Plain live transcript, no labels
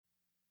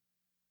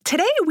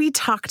Today, we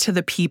talk to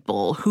the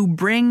people who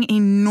bring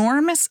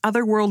enormous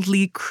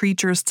otherworldly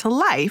creatures to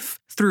life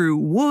through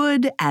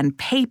wood and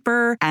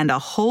paper and a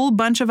whole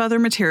bunch of other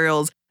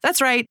materials. That's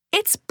right,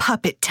 it's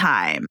puppet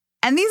time.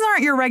 And these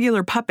aren't your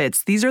regular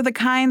puppets. These are the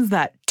kinds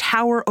that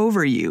tower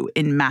over you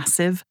in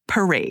massive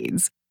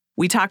parades.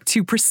 We talk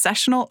to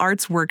Processional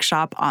Arts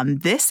Workshop on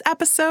this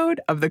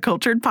episode of the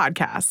Cultured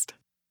Podcast.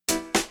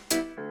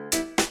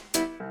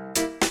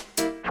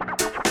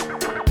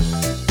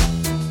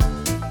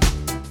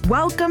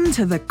 Welcome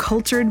to the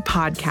Cultured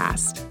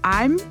Podcast.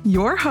 I'm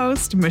your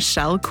host,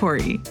 Michelle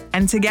Corey,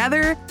 and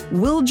together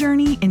we'll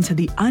journey into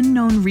the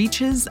unknown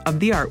reaches of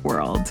the art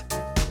world.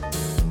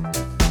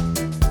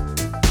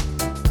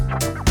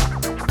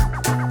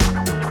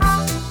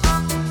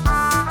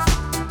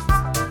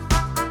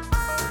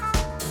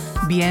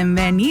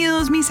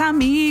 Bienvenidos, mis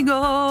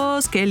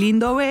amigos. Qué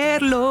lindo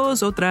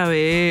verlos otra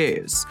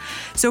vez.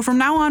 So from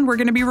now on, we're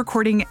going to be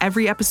recording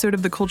every episode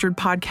of the Cultured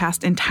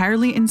Podcast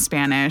entirely in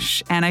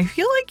Spanish. And I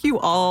feel like you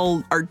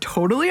all are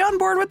totally on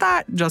board with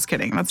that. Just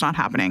kidding. That's not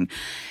happening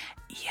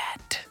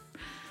yet.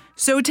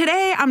 So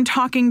today I'm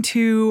talking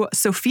to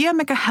Sophia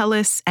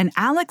Michahelles and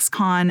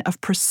Kahn of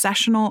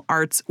Processional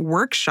Arts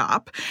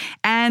Workshop.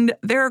 And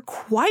they're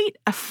quite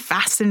a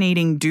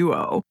fascinating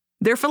duo.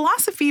 Their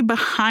philosophy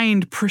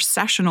behind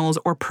processionals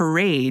or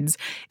parades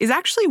is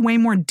actually way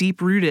more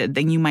deep-rooted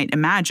than you might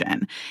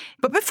imagine.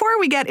 But before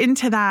we get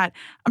into that,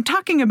 I'm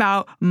talking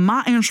about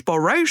my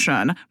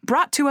inspiration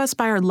brought to us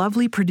by our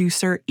lovely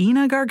producer,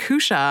 Ina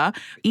Garkusha.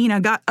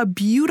 Ina got a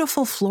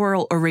beautiful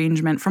floral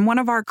arrangement from one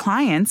of our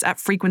clients at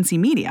Frequency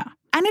Media.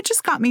 And it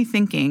just got me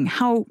thinking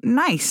how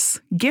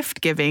nice gift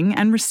giving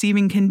and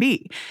receiving can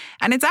be.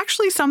 And it's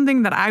actually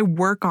something that I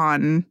work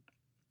on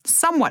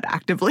somewhat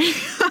actively.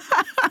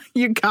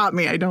 You got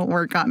me. I don't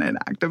work on it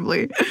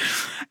actively.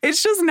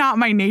 It's just not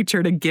my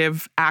nature to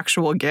give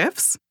actual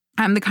gifts.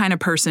 I'm the kind of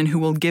person who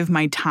will give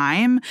my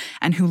time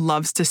and who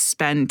loves to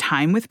spend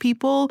time with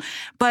people.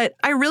 But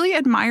I really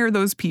admire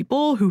those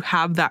people who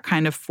have that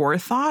kind of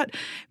forethought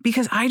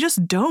because I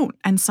just don't.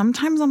 And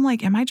sometimes I'm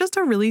like, am I just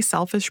a really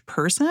selfish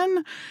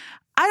person?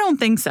 I don't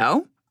think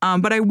so.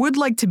 But I would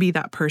like to be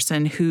that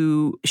person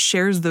who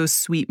shares those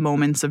sweet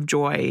moments of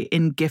joy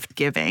in gift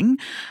giving.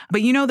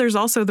 But there's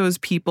also those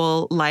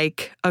people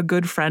like a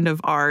good friend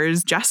of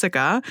ours,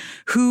 Jessica,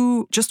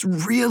 who just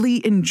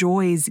really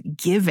enjoys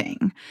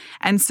giving.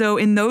 And so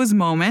in those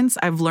moments,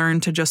 I've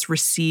learned to just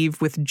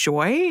receive with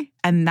joy,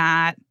 and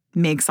that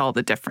makes all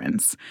the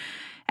difference.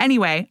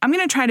 Anyway, I'm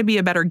going to try to be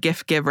a better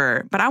gift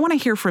giver, but I want to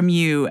hear from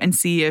you and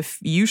see if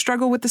you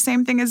struggle with the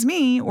same thing as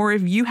me or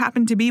if you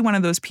happen to be one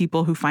of those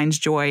people who finds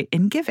joy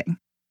in giving.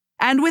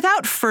 And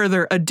without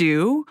further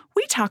ado,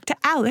 we talk to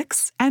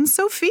Alex and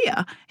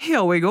Sophia.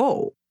 Here we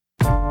go.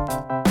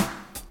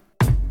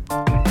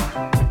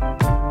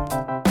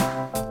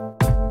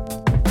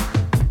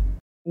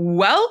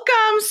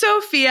 Welcome,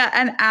 Sophia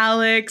and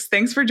Alex.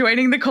 Thanks for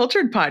joining the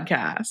Cultured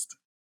Podcast.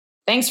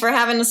 Thanks for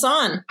having us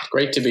on.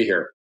 Great to be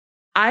here.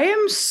 I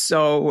am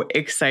so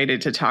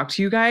excited to talk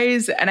to you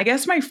guys. And I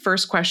guess my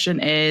first question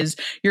is,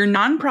 your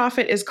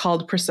nonprofit is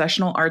called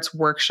Processional Arts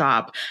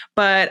Workshop,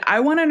 but I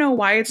want to know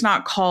why it's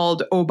not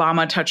called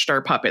Obama Touched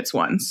Our Puppets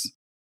Once.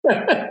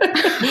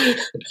 I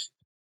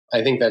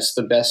think that's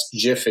the best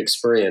GIF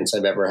experience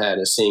I've ever had,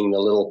 is seeing the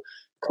little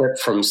clip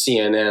from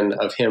CNN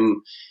of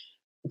him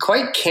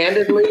quite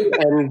candidly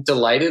and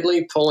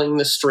delightedly pulling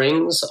the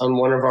strings on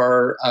one of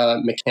our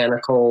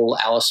mechanical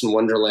Alice in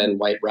Wonderland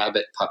White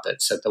Rabbit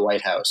puppets at the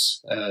White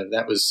House.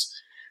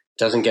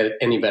 Doesn't get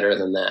any better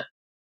than that.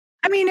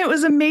 I mean, it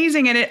was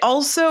amazing. And it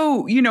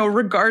also,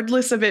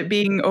 regardless of it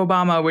being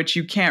Obama, which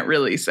you can't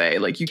really say,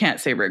 you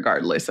can't say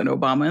regardless and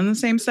Obama in the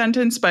same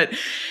sentence, but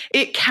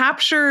it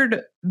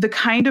captured the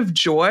kind of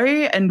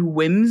joy and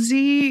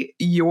whimsy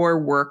your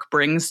work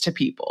brings to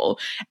people.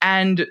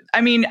 And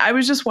I mean, I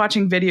was just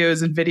watching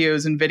videos and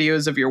videos and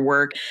videos of your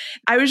work.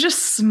 I was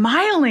just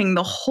smiling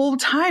the whole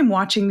time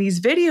watching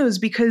these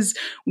videos because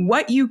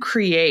what you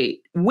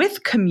create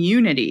with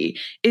community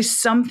is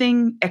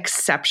something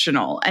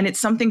exceptional. And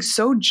it's something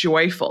so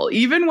joyful,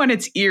 even when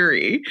it's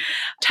eerie.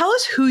 Tell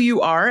us who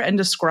you are and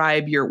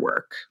describe your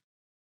work.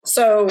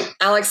 So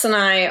Alex and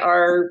I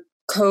are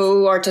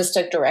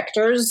co-artistic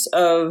directors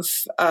of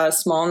a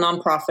small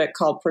nonprofit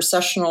called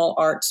Processional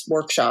Arts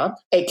Workshop,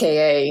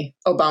 aka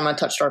Obama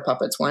Touched Our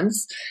Puppets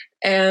Once.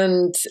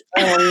 And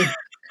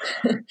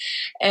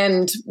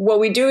and what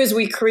we do is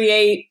we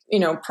create,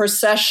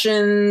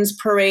 processions,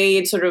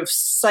 parades, sort of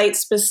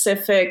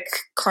site-specific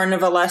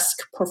carnivalesque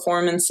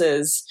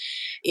performances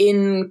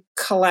in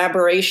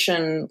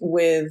collaboration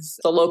with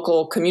the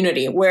local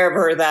community,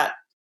 wherever that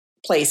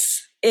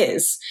place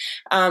is.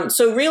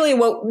 So really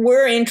what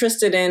we're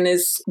interested in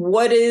is,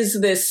 what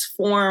is this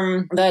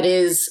form that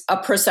is a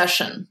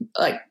procession?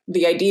 Like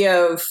the idea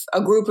of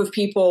a group of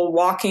people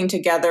walking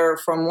together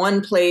from one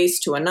place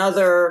to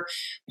another.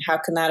 How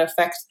can that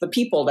affect the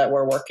people that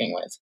we're working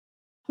with?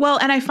 Well,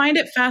 and I find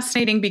it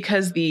fascinating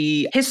because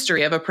the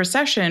history of a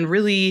procession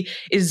really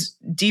is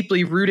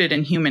deeply rooted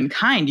in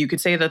humankind. You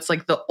could say that's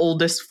like the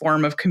oldest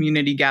form of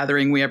community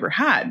gathering we ever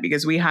had,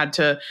 because we had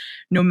to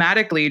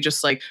nomadically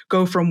just like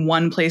go from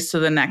one place to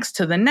the next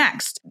to the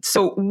next.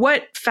 So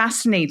what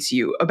fascinates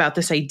you about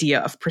this idea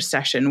of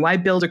procession? Why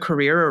build a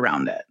career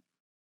around it?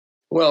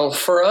 Well,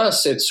 for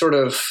us, it sort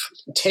of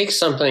takes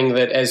something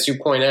that, as you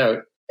point out,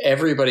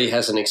 everybody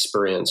has an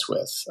experience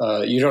with.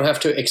 You don't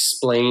have to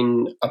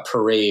explain a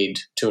parade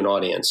to an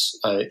audience.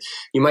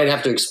 You might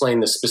have to explain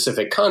the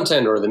specific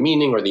content or the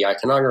meaning or the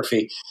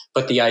iconography,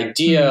 but the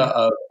idea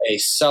of a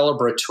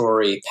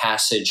celebratory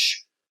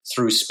passage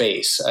through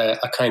space,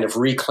 a kind of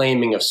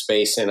reclaiming of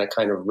space in a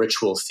kind of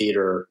ritual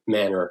theater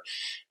manner,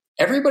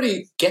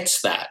 everybody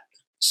gets that.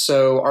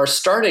 So our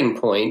starting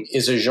point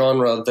is a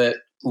genre that,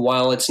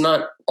 while it's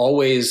not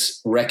always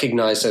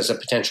recognized as a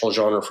potential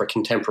genre for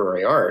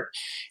contemporary art,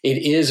 it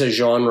is a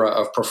genre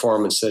of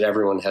performance that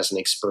everyone has an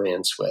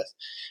experience with.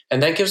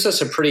 And that gives us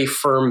a pretty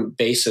firm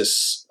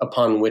basis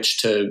upon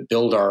which to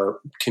build our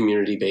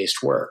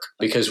community-based work.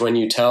 Because when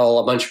you tell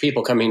a bunch of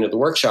people coming to the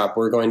workshop,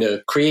 we're going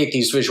to create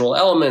these visual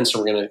elements, and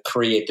we're going to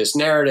create this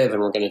narrative,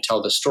 and we're going to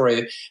tell the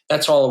story,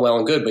 that's all well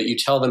and good, but you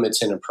tell them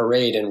it's in a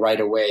parade, and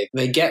right away,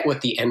 they get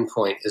what the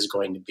endpoint is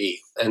going to be.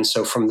 And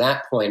so from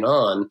that point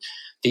on,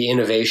 the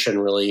innovation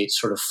really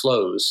sort of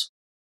flows.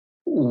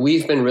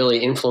 We've been really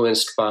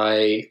influenced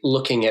by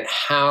looking at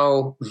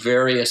how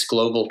various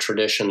global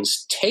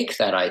traditions take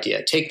that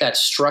idea, take that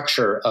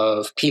structure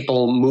of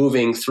people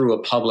moving through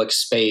a public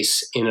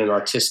space in an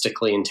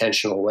artistically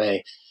intentional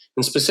way.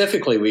 And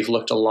specifically, we've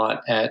looked a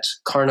lot at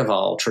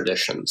carnival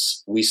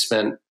traditions. We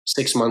spent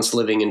 6 months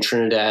living in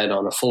Trinidad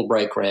on a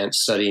Fulbright grant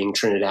studying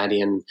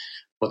Trinidadian,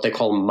 what they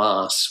call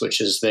mas, which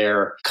is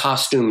their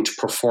costumed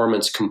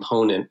performance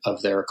component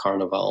of their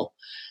carnival.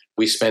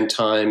 We spent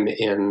time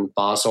in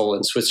Basel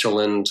in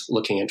Switzerland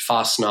looking at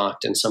Fastnacht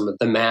and some of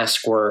the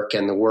mask work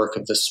and the work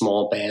of the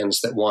small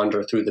bands that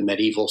wander through the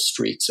medieval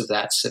streets of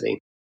that city.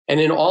 And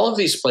in all of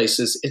these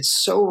places, it's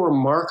so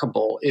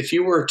remarkable. If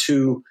you were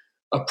to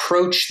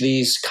approach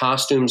these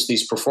costumes,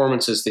 these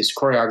performances, these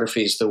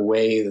choreographies the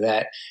way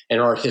that an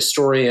art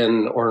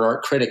historian or an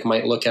art critic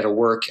might look at a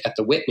work at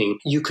the Whitney,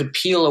 you could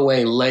peel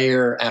away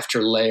layer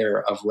after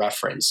layer of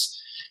reference.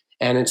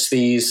 And it's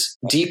these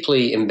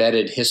deeply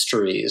embedded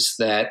histories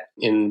that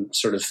in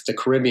sort of the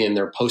Caribbean,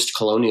 they're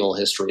post-colonial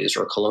histories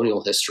or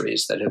colonial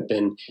histories that have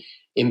been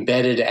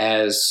embedded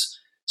as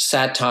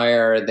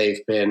satire.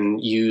 They've been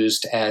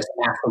used as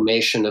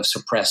affirmation of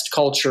suppressed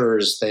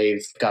cultures.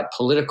 They've got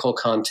political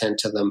content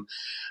to them.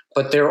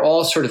 But they're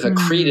all sort of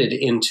accreted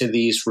into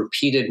these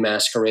repeated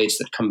masquerades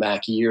that come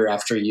back year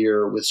after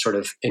year with sort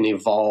of an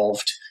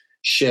evolved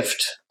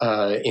shift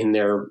in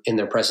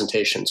their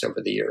presentations over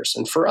the years.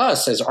 And for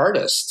us as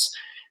artists,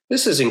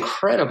 this is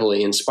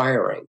incredibly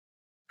inspiring.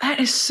 That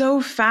is so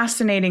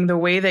fascinating, the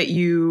way that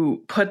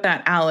you put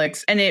that,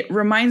 Alex. And it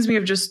reminds me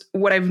of just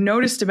what I've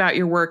noticed about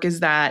your work is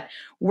that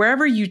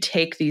wherever you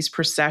take these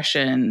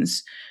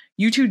processions,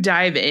 you two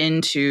dive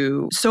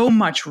into so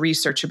much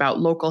research about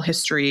local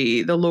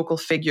history, the local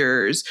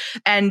figures.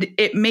 And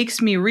it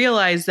makes me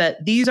realize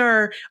that these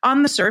are,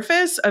 on the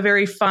surface, a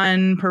very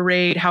fun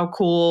parade. How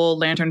cool,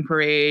 lantern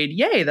parade.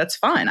 Yay, that's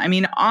fun. I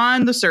mean,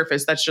 on the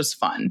surface, that's just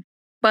fun.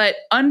 But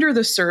under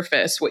the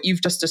surface, what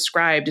you've just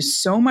described is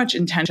so much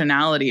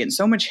intentionality and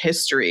so much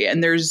history,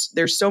 and there's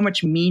so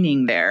much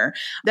meaning there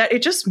that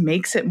it just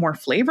makes it more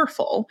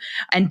flavorful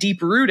and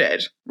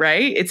deep-rooted,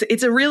 right?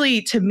 It's a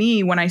really, to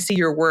me, when I see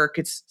your work,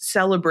 it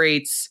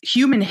celebrates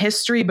human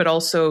history, but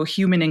also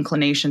human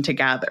inclination to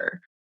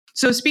gather.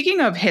 So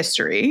speaking of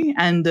history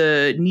and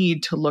the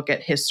need to look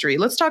at history,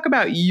 let's talk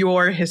about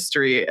your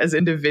history as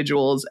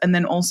individuals and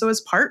then also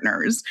as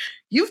partners.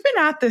 You've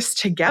been at this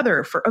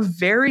together for a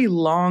very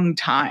long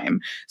time.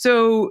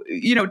 So,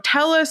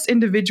 tell us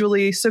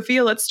individually,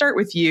 Sophia, let's start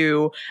with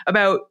you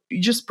about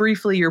just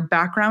briefly your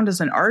background as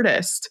an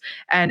artist.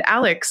 And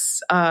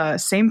Alex,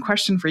 same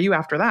question for you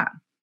after that.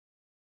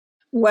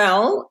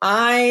 Well,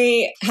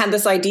 I had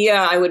this idea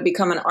I would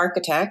become an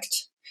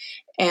architect.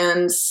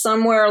 And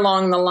somewhere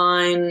along the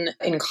line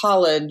in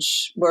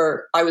college,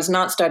 where I was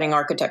not studying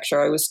architecture,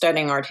 I was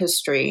studying art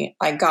history,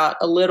 I got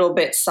a little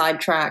bit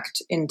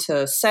sidetracked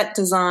into set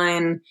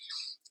design.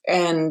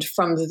 And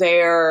from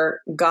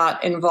there,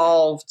 got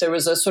involved. There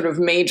was a sort of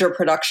major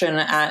production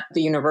at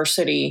the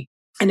university,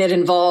 and it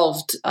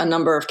involved a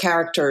number of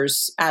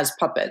characters as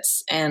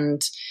puppets.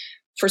 And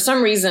for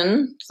some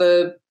reason,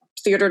 the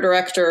theater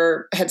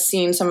director had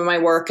seen some of my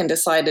work and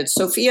decided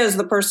Sophia is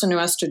the person who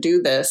has to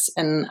do this.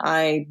 And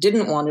I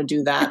didn't want to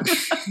do that.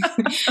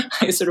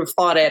 I sort of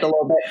fought it a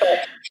little bit.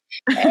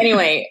 But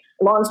anyway,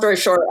 long story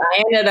short,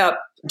 I ended up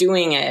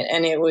doing it.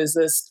 And it was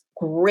this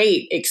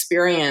great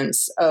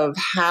experience of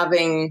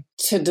having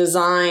to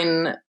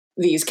design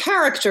these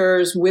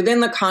characters within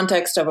the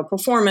context of a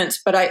performance.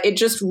 But it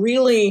just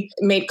really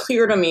made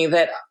clear to me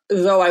that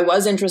though I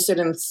was interested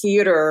in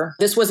theater,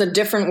 this was a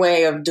different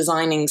way of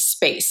designing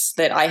space,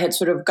 that I had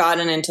sort of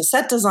gotten into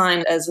set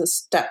design as a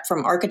step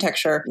from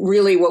architecture.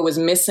 Really what was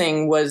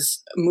missing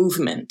was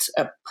movement,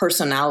 a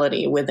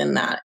personality within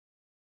that.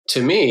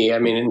 To me, I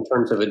mean, in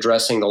terms of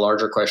addressing the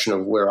larger question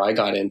of where I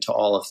got into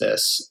all of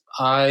this,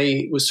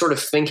 I was sort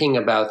of thinking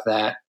about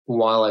that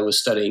while I was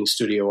studying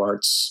studio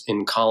arts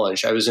in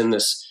college. I was in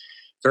this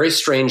very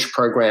strange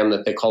program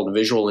that they called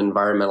Visual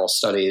Environmental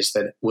Studies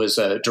that was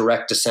a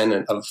direct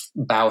descendant of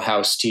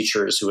Bauhaus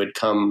teachers who had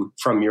come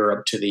from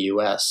Europe to the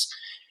US.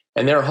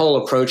 And their whole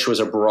approach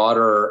was a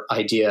broader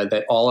idea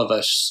that all of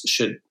us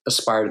should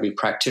aspire to be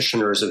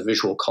practitioners of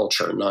visual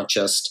culture, not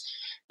just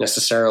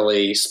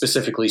necessarily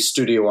specifically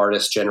studio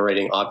artists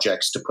generating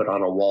objects to put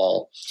on a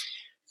wall.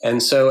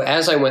 And so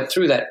as I went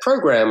through that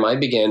program, I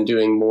began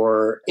doing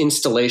more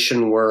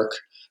installation work,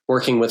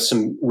 working with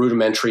some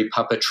rudimentary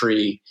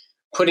puppetry,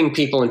 putting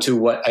people into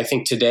what I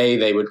think today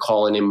they would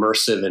call an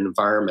immersive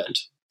environment.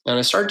 And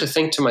I started to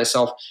think to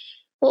myself,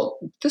 well,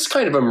 this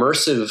kind of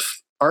immersive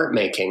art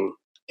making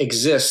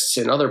exists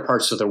in other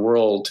parts of the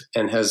world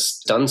and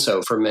has done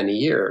so for many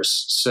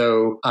years.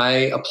 So I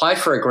applied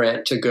for a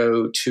grant to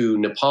go to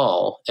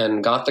Nepal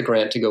and got the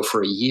grant to go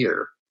for a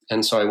year.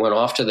 And so I went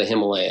off to the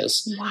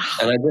Himalayas. Wow.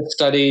 And I just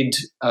studied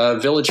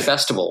village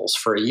festivals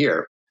for a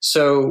year.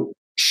 So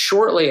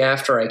shortly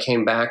after I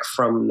came back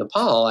from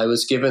Nepal, I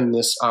was given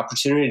this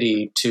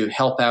opportunity to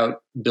help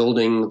out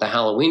building the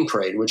Halloween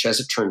parade, which, as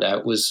it turned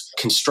out, was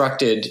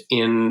constructed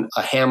in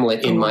a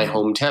hamlet in my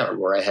hometown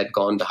where I had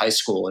gone to high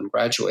school and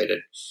graduated.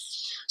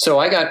 So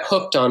I got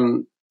hooked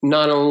on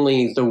not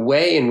only the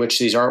way in which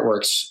these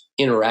artworks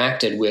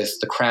interacted with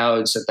the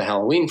crowds at the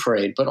Halloween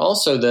parade, but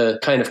also the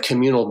kind of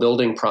communal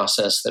building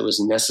process that was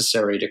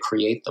necessary to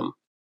create them.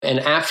 And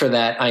after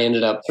that, I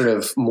ended up sort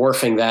of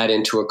morphing that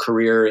into a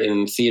career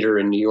in theater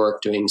in New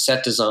York, doing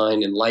set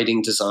design and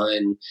lighting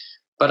design.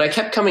 But I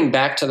kept coming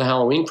back to the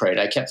Halloween parade.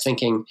 I kept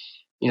thinking,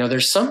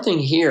 there's something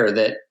here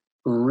that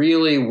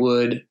really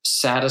would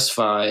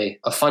satisfy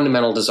a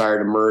fundamental desire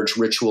to merge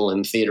ritual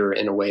and theater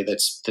in a way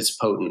that's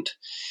potent.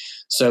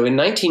 So in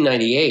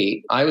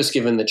 1998, I was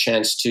given the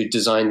chance to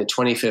design the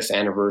 25th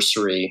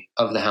anniversary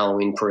of the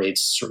Halloween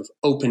parade's sort of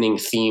opening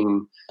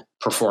theme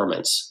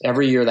performance.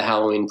 Every year, the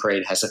Halloween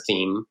parade has a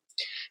theme.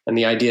 And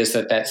the idea is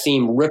that that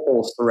theme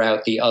ripples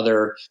throughout the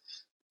other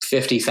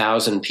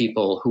 50,000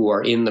 people who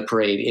are in the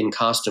parade in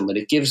costume, but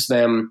it gives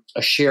them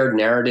a shared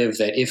narrative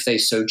that if they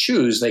so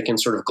choose, they can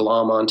sort of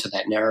glom onto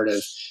that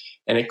narrative.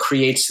 And it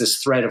creates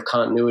this thread of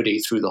continuity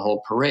through the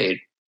whole parade.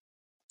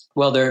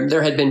 Well,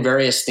 there had been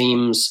various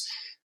themes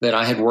that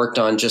I had worked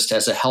on just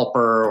as a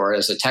helper or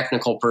as a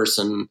technical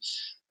person.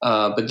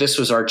 But this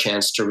was our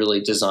chance to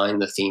really design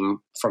the theme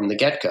from the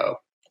get-go.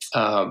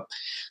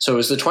 So it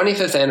was the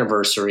 25th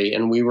anniversary,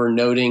 and we were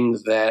noting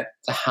that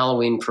the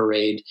Halloween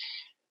parade,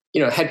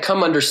 had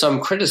come under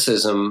some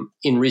criticism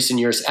in recent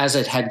years as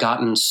it had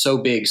gotten so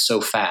big so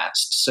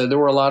fast. So there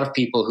were a lot of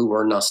people who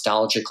were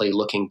nostalgically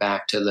looking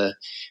back to the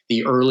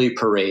early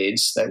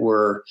parades that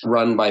were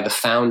run by the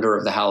founder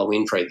of the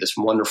Halloween parade, this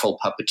wonderful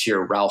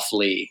puppeteer, Ralph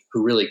Lee,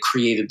 who really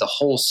created the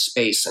whole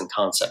space and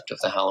concept of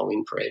the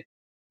Halloween parade.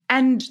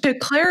 And to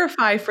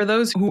clarify for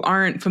those who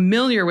aren't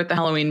familiar with the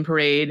Halloween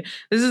parade,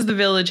 this is the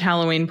Village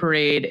Halloween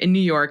Parade in New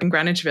York, in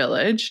Greenwich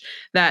Village,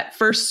 that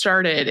first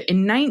started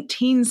in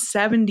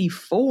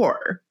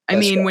 1974. I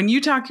mean, right. When you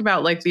talk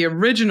about like the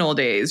original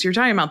days, you're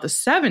talking about the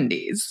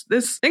 70s.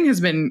 This thing has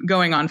been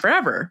going on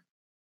forever.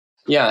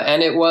 Yeah,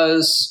 and it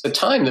was a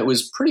time that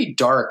was pretty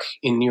dark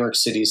in New York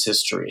City's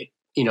history.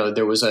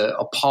 There was a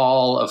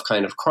pall of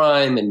kind of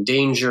crime and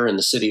danger, and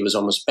the city was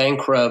almost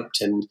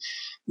bankrupt, and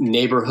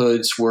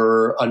neighborhoods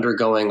were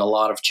undergoing a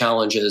lot of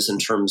challenges in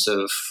terms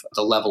of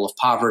the level of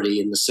poverty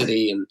in the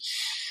city. And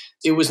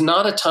it was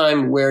not a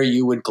time where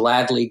you would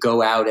gladly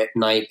go out at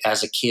night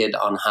as a kid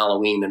on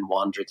Halloween and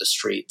wander the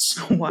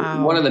streets.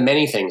 Wow. One of the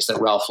many things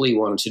that Ralph Lee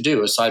wanted to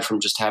do, aside from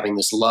just having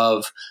this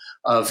love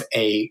of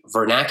a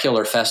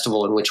vernacular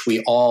festival in which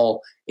we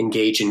all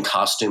engage in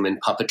costume and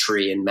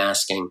puppetry and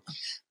masking,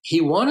 he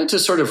wanted to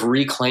sort of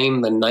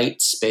reclaim the night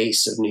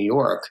space of New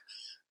York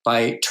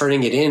by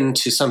turning it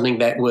into something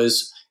that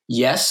was,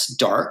 yes,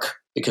 dark,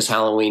 because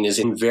Halloween is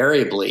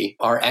invariably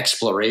our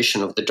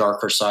exploration of the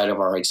darker side of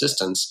our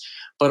existence,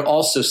 but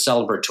also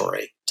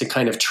celebratory, to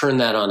kind of turn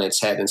that on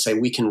its head and say,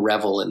 we can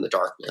revel in the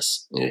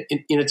darkness.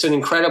 It's an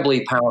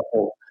incredibly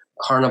powerful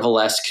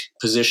carnivalesque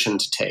position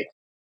to take.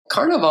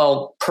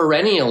 Carnival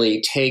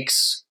perennially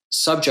takes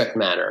subject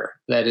matter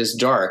that is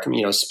dark,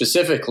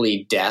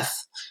 specifically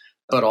death,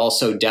 but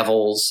also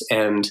devils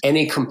and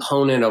any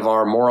component of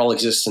our moral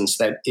existence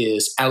that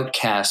is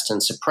outcast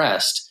and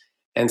suppressed,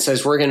 and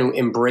says we're going to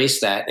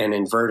embrace that and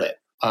invert it.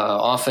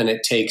 Often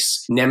it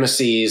takes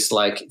nemeses,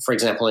 like, for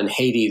example, in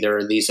Haiti, there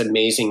are these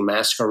amazing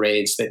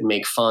masquerades that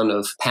make fun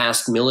of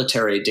past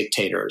military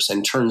dictators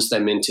and turns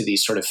them into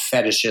these sort of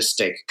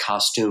fetishistic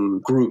costume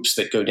groups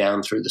that go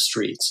down through the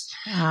streets.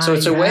 So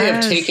it's a way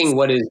of taking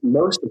what is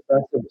most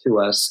oppressive to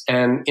us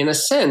and, in a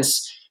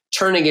sense,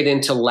 turning it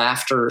into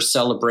laughter,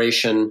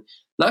 celebration,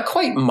 not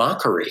quite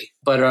mockery,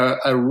 but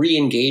a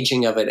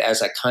re-engaging of it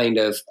as a kind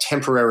of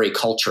temporary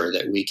culture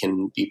that we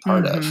can be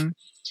part of.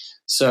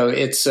 So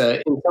it's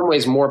in some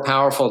ways more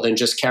powerful than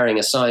just carrying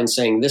a sign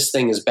saying this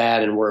thing is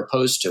bad and we're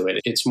opposed to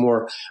it. It's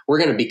more, we're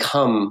going to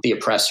become the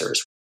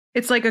oppressors.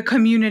 It's like a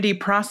community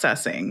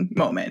processing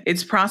moment.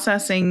 It's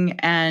processing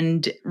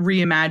and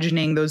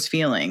reimagining those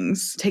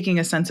feelings, taking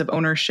a sense of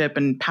ownership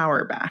and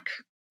power back.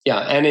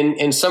 Yeah. And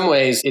in some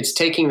ways, it's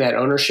taking that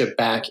ownership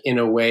back in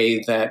a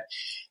way that,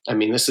 I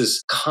mean, this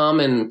is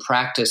common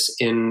practice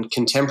in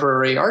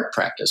contemporary art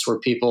practice where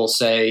people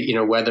say, you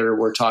know, whether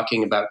we're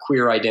talking about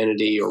queer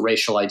identity or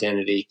racial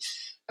identity,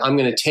 I'm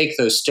going to take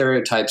those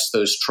stereotypes,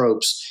 those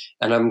tropes,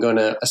 and I'm going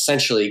to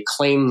essentially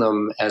claim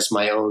them as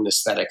my own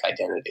aesthetic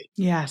identity.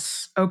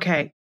 Yes.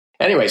 Okay.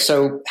 Anyway,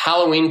 so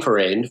Halloween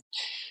parade.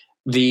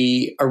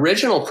 The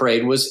original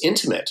parade was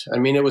intimate. I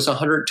mean, it was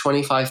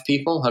 125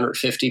 people,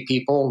 150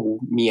 people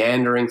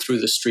meandering through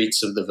the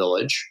streets of the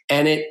village.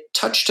 And it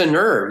touched a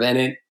nerve, and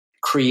it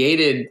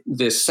created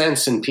this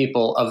sense in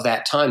people of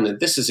that time that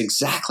this is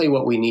exactly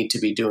what we need to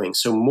be doing.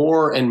 So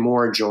more and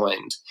more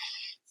joined.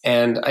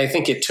 And I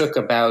think it took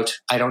about,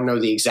 I don't know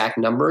the exact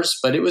numbers,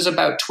 but it was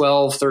about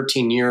 12,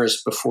 13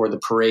 years before the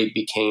parade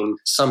became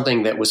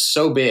something that was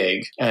so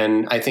big.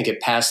 And I think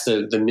it passed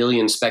the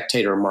million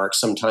spectator mark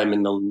sometime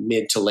in the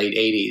mid to late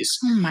 80s.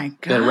 Oh my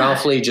God. That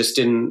Ralph Lee just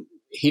didn't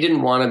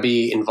want to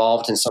be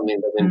involved in something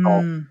that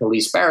involved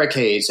police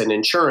barricades and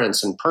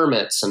insurance and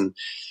permits. And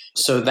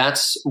so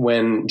that's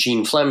when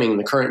Gene Fleming,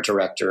 the current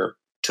director,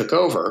 took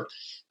over.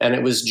 And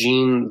it was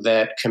Gene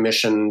that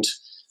commissioned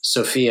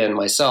Sophia and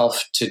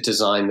myself to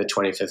design the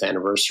 25th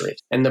anniversary.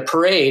 And the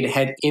parade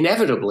had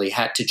inevitably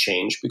had to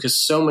change because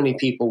so many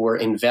people were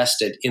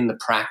invested in the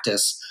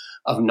practice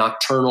of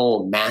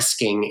nocturnal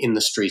masking in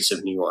the streets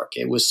of New York.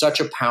 It was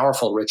such a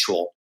powerful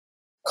ritual.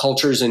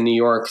 Cultures in New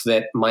York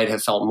that might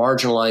have felt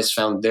marginalized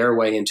found their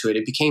way into it.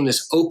 It became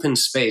this open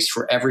space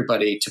for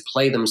everybody to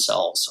play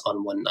themselves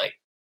on one night.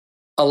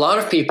 A lot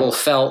of people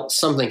felt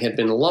something had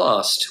been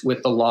lost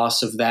with the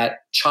loss of that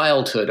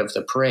childhood of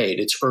the parade,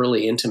 its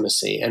early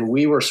intimacy. And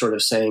we were sort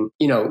of saying,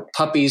 you know,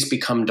 puppies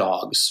become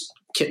dogs,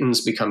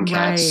 kittens become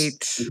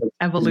cats. Right.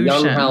 Evolution.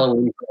 Young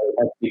Halloween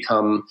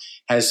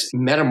has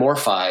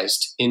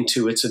metamorphized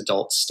into its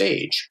adult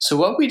stage. So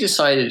what we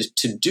decided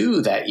to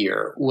do that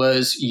year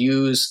was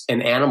use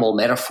an animal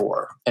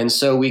metaphor. And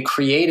so we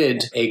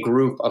created a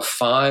group of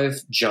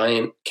 5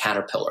 giant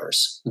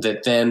caterpillars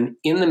that then,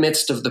 in the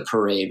midst of the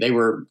parade, they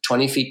were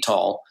 20 feet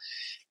tall.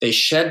 They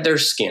shed their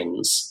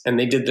skins and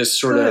they did this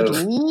sort of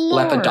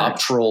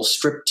lepidopteral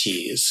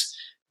striptease.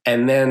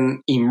 And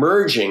then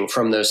emerging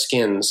from those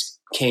skins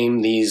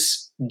came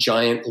these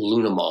giant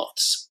Luna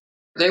moths.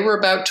 They were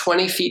about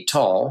 20 feet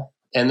tall,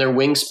 and their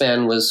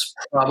wingspan was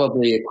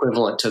probably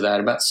equivalent to that,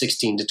 about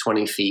 16 to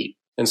 20 feet.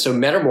 And so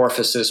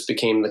Metamorphosis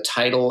became the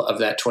title of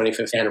that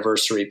 25th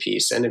anniversary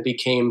piece, and it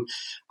became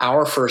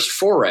our first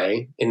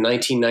foray in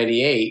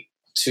 1998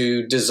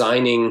 to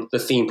designing the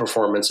theme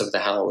performance of the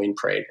Halloween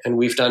parade. And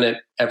we've done it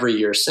every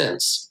year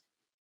since.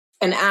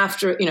 And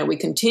after, we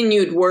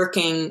continued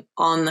working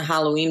on the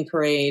Halloween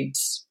parade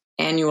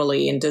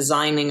annually and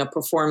designing a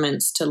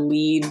performance to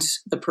lead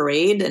the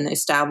parade and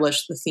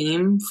establish the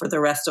theme for the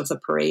rest of the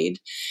parade.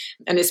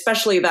 And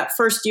especially that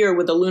first year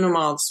with the Luna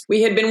Moths,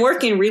 we had been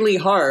working really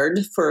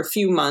hard for a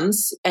few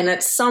months. And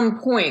at some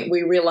point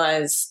we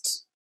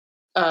realized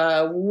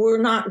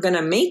we're not going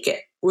to make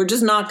it. We're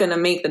just not going to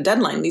make the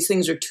deadline. These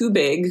things are too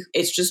big.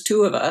 It's just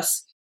 2 of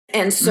us.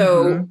 And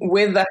so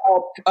with the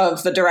help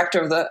of the director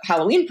of the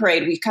Halloween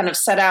parade, we kind of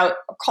set out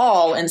a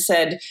call and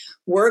said,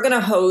 we're going to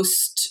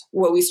host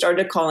what we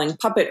started calling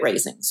puppet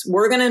raisings.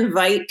 We're going to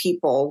invite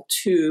people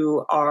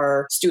to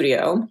our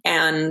studio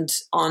and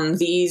on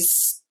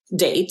these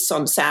dates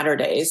on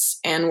Saturdays.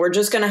 And we're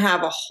just going to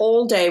have a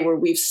whole day where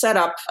we've set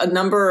up a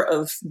number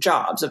of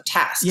jobs, of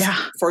tasks. Yeah.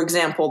 For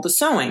example, the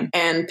sewing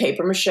and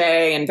paper mache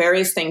and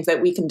various things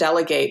that we can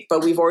delegate.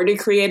 But we've already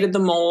created the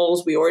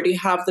molds. We already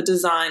have the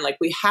design. Like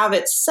we have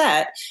it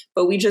set,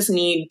 but we just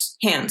need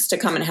hands to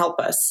come and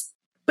help us.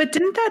 But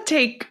didn't that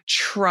take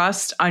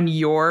trust on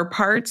your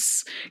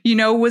parts?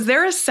 Was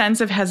there a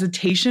sense of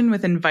hesitation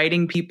with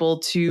inviting people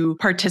to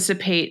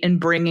participate in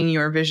bringing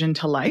your vision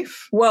to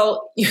life?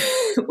 Well,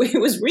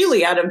 it was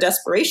really out of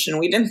desperation.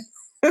 We didn't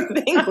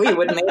think we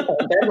would make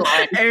a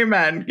deadline.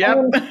 Amen. Yep.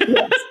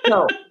 Yes,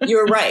 no,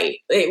 you're right.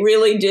 It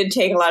really did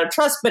take a lot of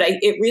trust, but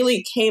it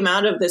really came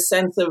out of the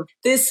sense of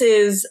this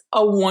is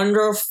a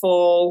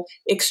wonderful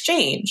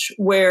exchange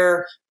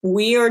where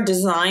we are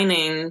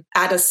designing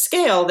at a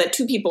scale that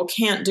 2 people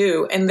can't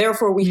do. And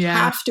therefore we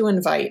have to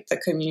invite the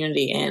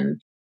community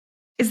in.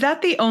 Is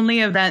that the only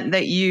event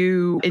that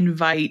you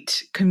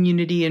invite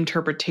community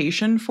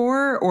interpretation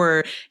for,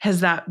 or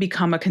has that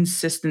become a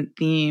consistent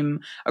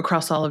theme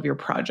across all of your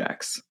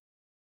projects?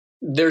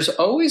 There's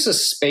always a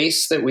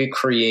space that we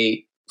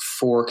create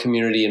for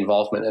community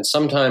involvement. And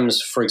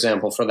sometimes, for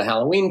example, for the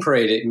Halloween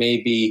parade, it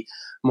may be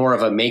more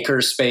of a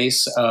maker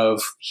space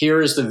of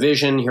here is the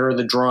vision, here are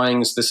the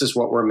drawings, this is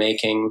what we're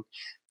making.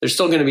 There's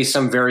still going to be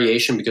some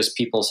variation because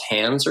people's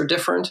hands are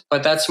different,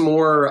 but that's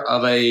more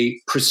of a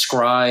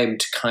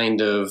prescribed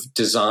kind of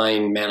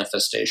design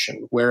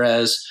manifestation.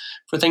 Whereas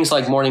for things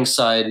like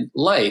Morningside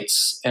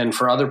Lights and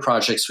for other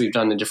projects we've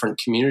done in different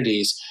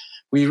communities,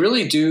 we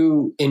really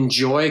do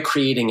enjoy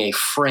creating a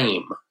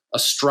frame, a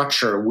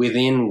structure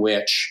within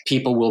which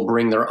people will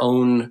bring their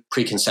own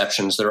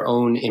preconceptions, their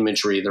own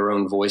imagery, their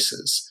own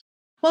voices.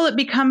 Well, it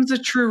becomes a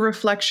true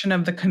reflection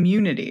of the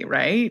community,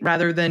 right?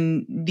 Rather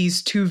than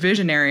these two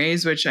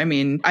visionaries, which I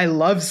mean, I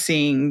love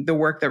seeing the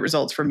work that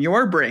results from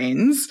your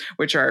brains,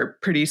 which are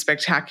pretty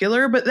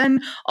spectacular. But then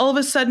all of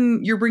a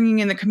sudden you're bringing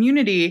in the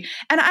community.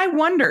 And I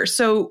wonder,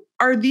 so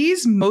are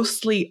these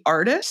mostly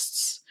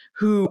artists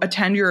who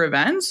attend your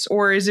events,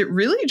 or is it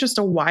really just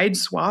a wide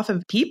swath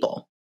of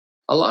people?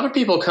 A lot of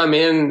people come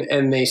in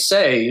and they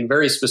say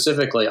very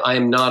specifically, I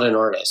am not an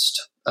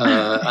artist.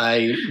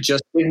 I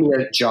just give me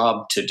a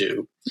job to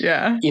do.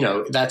 Yeah. You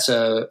know, that's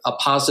a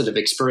positive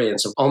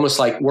experience of almost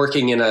like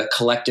working in a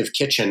collective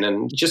kitchen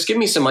and just give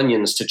me some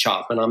onions to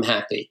chop and I'm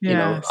happy. Yes. You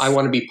know, I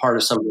want to be part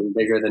of something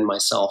bigger than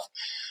myself.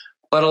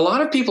 But a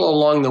lot of people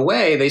along the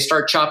way, they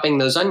start chopping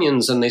those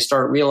onions and they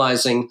start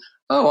realizing,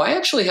 oh, I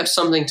actually have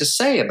something to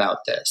say about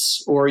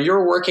this. Or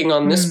you're working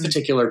on this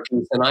particular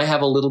piece and I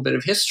have a little bit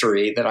of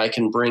history that I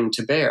can bring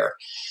to bear.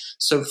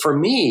 So for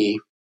me,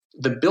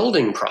 the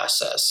building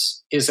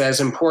process is as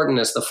important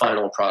as the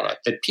final product,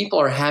 that people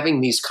are having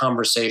these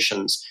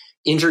conversations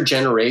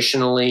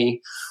intergenerationally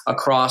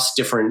across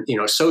different,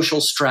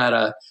 social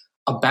strata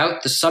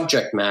about the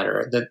subject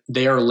matter that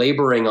they are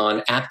laboring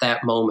on at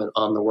that moment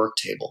on the work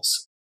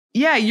tables.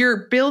 Yeah,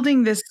 you're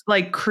building this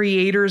like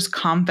creator's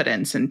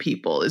confidence in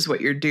people is what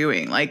you're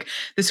doing. Like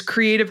this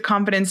creative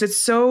confidence. It's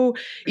so,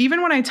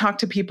 even when I talk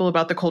to people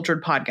about the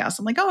Cultured podcast,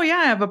 I'm like, oh yeah,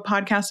 I have a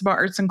podcast about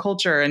arts and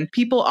culture. And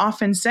people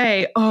often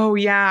say, oh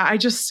yeah,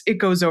 it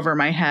goes over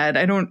my head.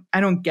 I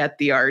don't get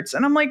the arts.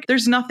 And I'm like,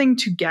 there's nothing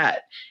to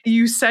get.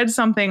 You said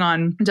something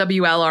on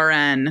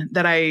WLRN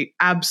that I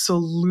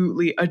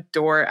absolutely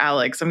adore,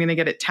 Alex. I'm going to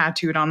get it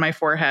tattooed on my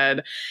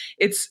forehead.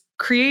 It's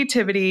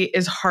creativity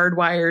is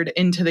hardwired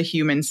into the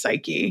human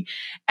psyche.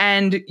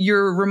 And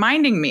you're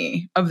reminding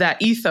me of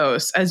that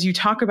ethos as you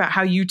talk about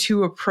how you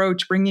two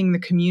approach bringing the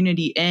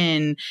community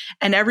in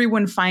and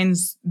everyone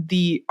finds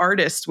the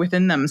artist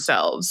within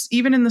themselves,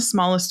 even in the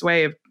smallest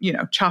way of,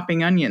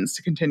 chopping onions,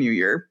 to continue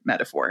your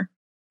metaphor.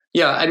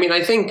 Yeah, I mean,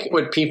 I think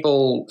what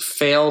people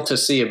fail to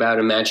see about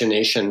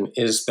imagination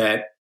is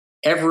that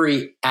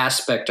every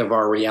aspect of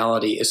our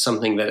reality is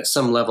something that at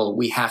some level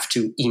we have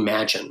to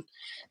imagine.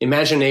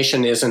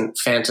 Imagination isn't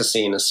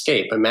fantasy and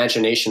escape.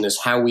 Imagination is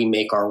how we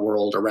make our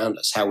world around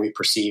us, how we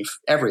perceive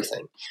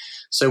everything.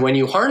 So when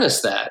you harness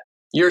that,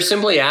 you're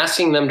simply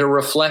asking them to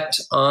reflect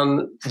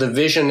on the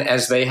vision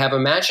as they have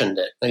imagined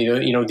it,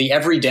 the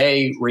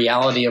everyday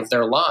reality of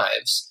their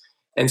lives.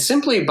 And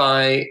simply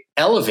by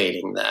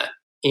elevating that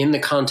in the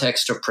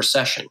context of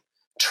procession,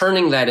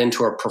 turning that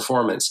into a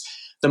performance,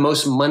 the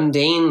most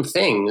mundane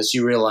things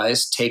you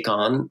realize take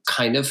on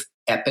kind of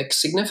epic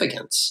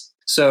significance.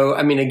 So,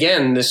 I mean,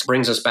 again, this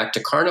brings us back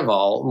to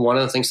Carnival. One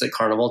of the things that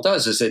Carnival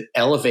does is it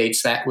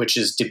elevates that which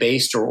is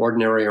debased or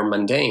ordinary or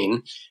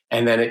mundane,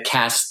 and then it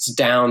casts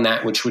down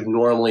that which would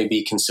normally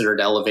be considered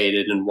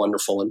elevated and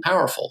wonderful and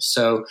powerful.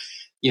 So,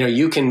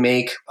 you can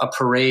make a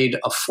parade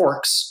of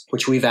forks,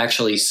 which we've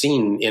actually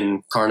seen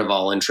in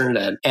Carnival in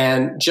Trinidad.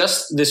 And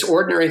just this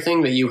ordinary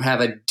thing that you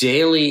have a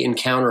daily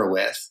encounter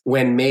with,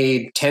 when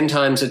made 10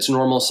 times its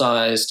normal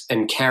sized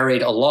and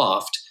carried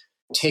aloft,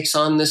 takes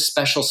on this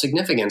special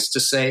significance to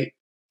say,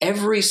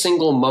 every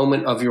single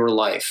moment of your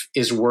life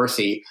is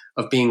worthy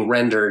of being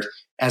rendered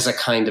as a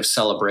kind of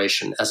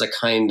celebration, as a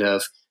kind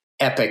of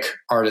epic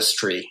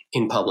artistry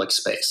in public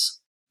space.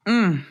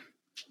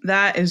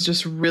 That is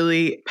just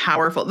really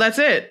powerful. That's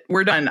it.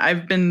 We're done.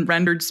 I've been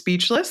rendered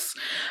speechless.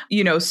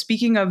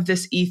 Speaking of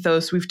this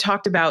ethos, we've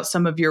talked about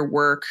some of your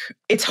work.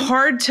 It's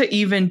hard to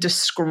even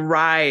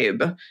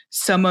describe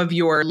some of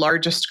your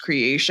largest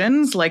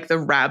creations, like the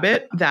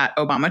rabbit that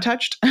Obama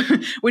touched,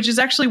 which is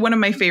actually one of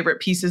my favorite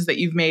pieces that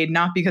you've made,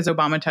 not because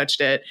Obama touched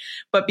it,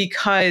 but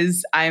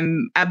because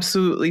I'm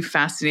absolutely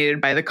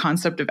fascinated by the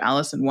concept of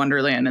Alice in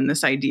Wonderland and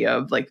this idea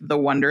of like the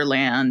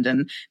Wonderland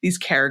and these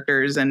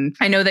characters. And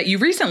I know that you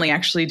recently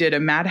actually did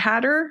a Mad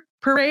Hatter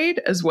parade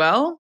as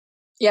well.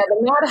 Yeah, the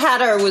Mad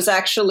Hatter was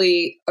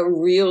actually a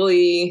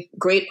really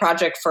great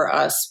project for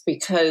us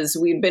because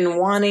we've been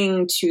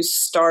wanting to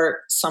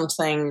start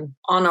something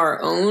on our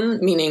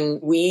own, meaning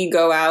we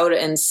go out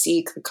and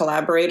seek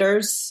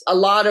collaborators. A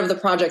lot of the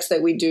projects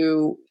that we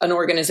do, an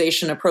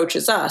organization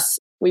approaches us.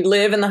 We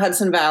live in the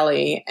Hudson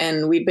Valley,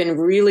 and we've been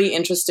really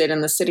interested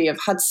in the city of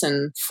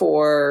Hudson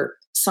for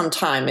some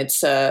time.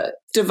 It's a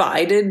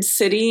divided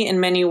city in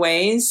many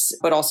ways,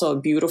 but also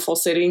a beautiful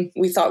city.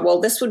 We thought, well,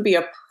 this would be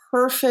a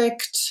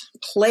perfect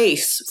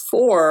place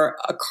for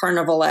a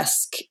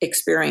carnivalesque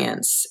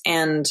experience.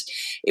 And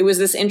it was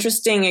this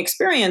interesting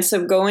experience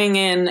of going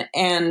in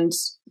and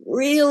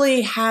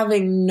really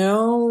having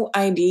no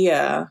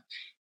idea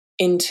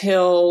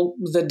until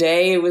the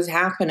day it was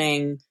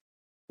happening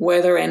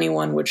whether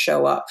anyone would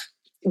show up.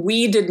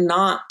 We did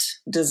not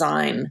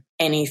design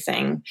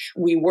anything.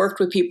 We worked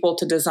with people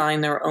to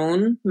design their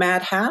own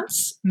Mad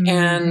Hats. Mm-hmm.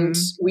 And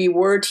we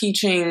were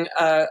teaching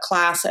a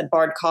class at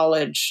Bard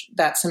College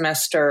that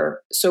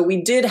semester. So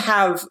we did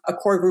have a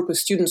core group of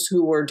students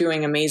who were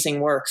doing amazing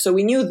work. So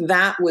we knew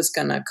that was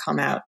going to come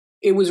out.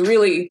 It was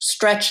really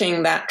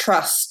stretching that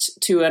trust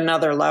to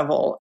another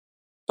level.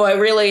 But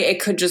really,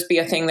 it could just be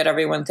a thing that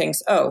everyone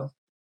thinks, oh,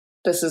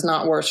 this is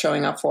not worth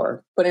showing up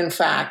for. But in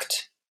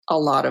fact, a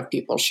lot of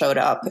people showed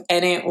up,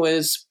 and it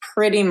was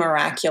pretty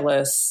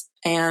miraculous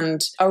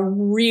and a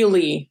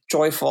really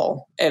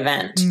joyful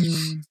event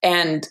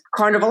and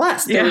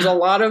carnivalesque. Yeah. There was a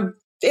lot of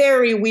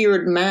very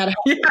weird mad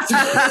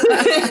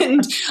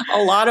and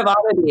a lot of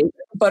oddities.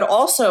 But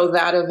also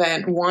that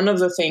event, one of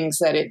the things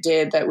that it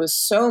did that was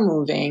so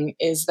moving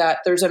is that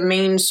there's a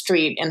main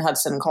street in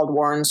Hudson called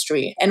Warren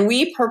Street. And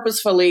we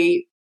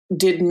purposefully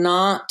did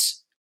not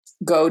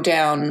go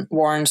down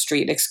Warren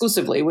Street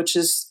exclusively, which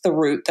is the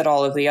route that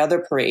all of the other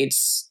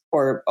parades,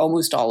 or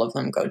almost all of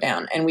them, go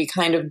down. And we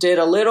kind of did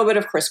a little bit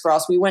of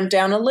crisscross. We went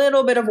down a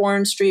little bit of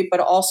Warren Street, but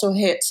also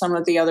hit some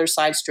of the other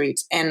side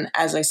streets. And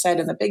as I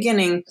said in the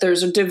beginning,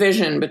 there's a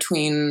division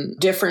between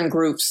different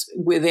groups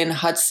within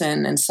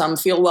Hudson, and some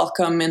feel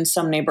welcome in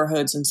some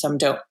neighborhoods and some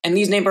don't. And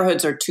these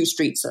neighborhoods are 2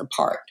 streets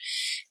apart.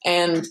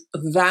 And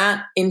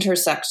that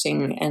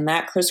intersecting and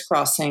that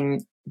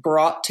crisscrossing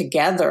brought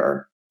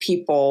together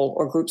people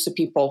or groups of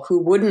people who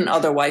wouldn't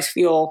otherwise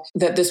feel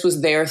that this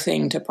was their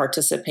thing to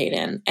participate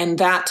in. And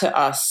that to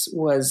us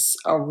was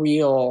a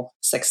real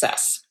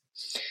success.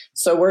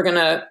 So we're going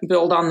to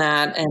build on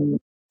that and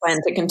plan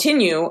to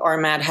continue our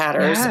Mad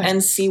Hatters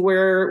and see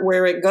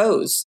where it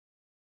goes.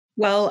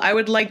 Well, I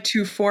would like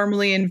to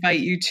formally invite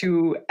you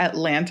to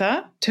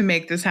Atlanta to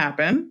make this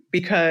happen,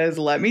 because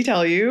let me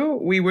tell you,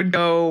 we would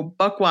go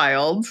buck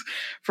wild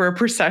for a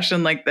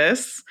procession like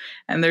this.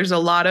 And there's a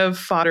lot of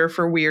fodder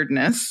for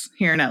weirdness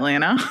here in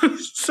Atlanta.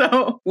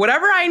 So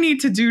whatever I need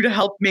to do to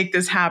help make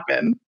this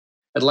happen.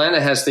 Atlanta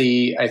has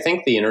I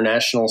think the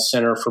International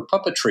Center for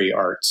Puppetry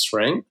Arts,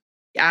 right?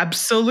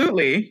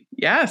 Absolutely.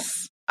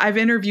 Yes. I've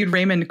interviewed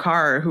Raymond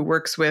Carr, who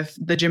works with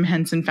the Jim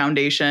Henson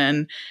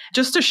Foundation,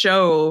 just to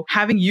show,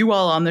 having you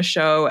all on the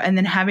show and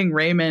then having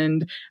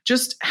Raymond,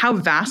 just how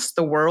vast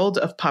the world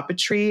of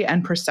puppetry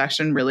and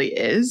procession really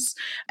is.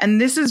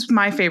 And this is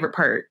my favorite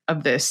part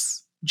of this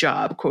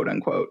job, quote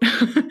unquote,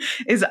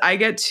 is I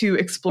get to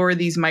explore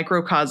these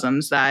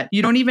microcosms that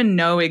you don't even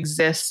know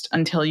exist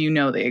until you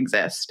know they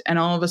exist. And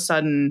all of a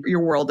sudden,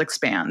 your world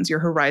expands, your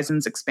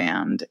horizons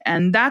expand.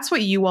 And that's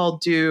what you all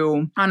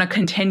do on a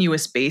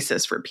continuous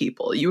basis for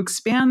people. You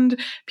expand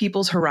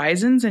people's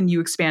horizons and you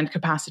expand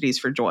capacities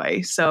for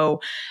joy. So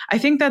I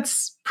think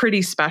that's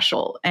pretty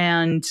special.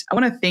 And I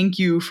want to thank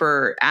you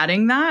for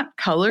adding that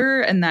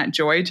color and that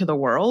joy to the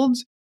world.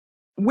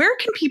 Where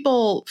can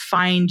people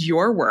find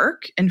your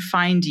work and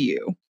find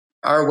you?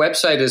 Our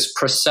website is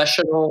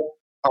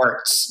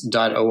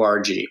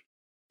processionalarts.org.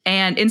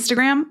 And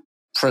Instagram?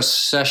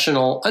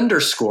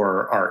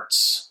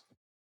 Processional_arts.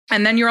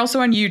 And then you're also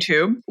on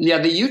YouTube. Yeah,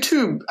 the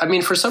YouTube, I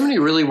mean, for somebody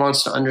who really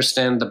wants to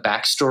understand the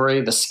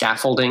backstory, the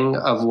scaffolding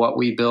of what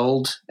we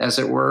build, as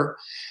it were,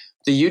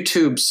 the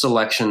YouTube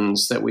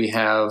selections that we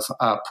have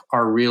up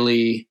are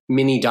really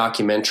mini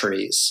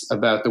documentaries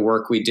about the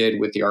work we did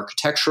with the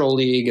Architectural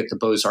League at the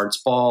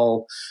Beaux-Arts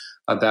Ball,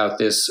 about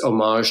this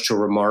homage to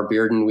Ramar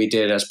Bearden we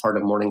did as part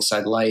of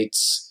Morningside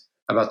Lights,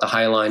 about the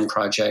Highline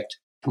Project.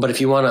 But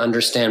if you want to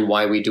understand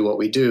why we do what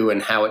we do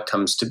and how it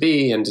comes to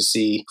be, and to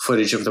see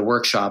footage of the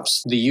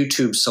workshops, the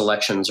YouTube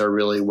selections are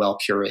really well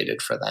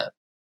curated for that.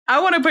 I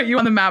want to put you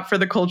on the map for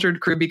the Cultured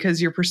Crew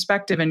because your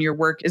perspective and your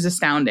work is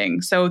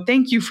astounding. So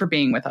thank you for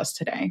being with us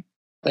today.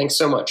 Thanks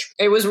so much.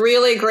 It was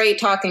really great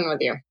talking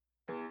with you.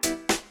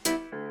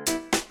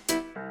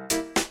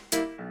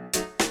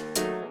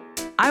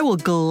 I will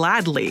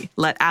gladly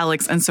let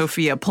Alex and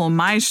Sophia pull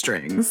my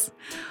strings.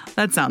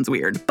 That sounds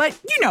weird, but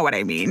you know what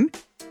I mean.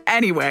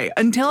 Anyway,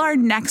 until our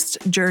next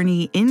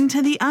journey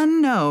into the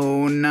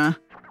unknown,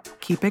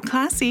 keep it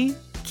classy,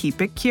 keep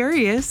it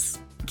curious,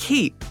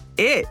 keep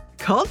it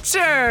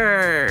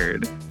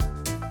cultured.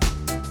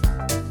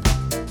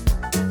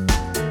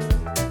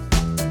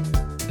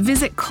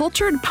 Visit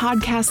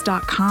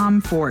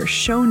culturedpodcast.com for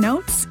show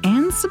notes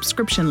and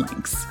subscription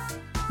links.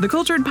 The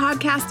Cultured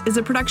Podcast is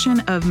a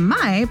production of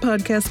my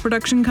podcast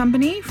production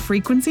company,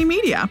 Frequency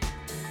Media.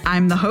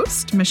 I'm the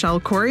host, Michelle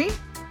Corey.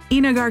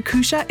 Ina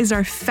Garkusha is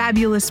our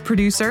fabulous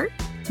producer.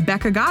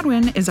 Becca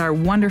Godwin is our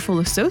wonderful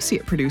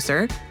associate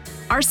producer.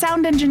 Our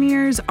sound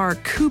engineers are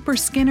Cooper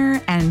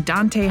Skinner and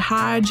Dante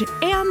Hodge,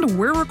 and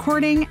we're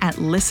recording at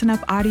Listen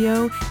Up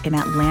Audio in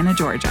Atlanta,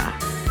 Georgia.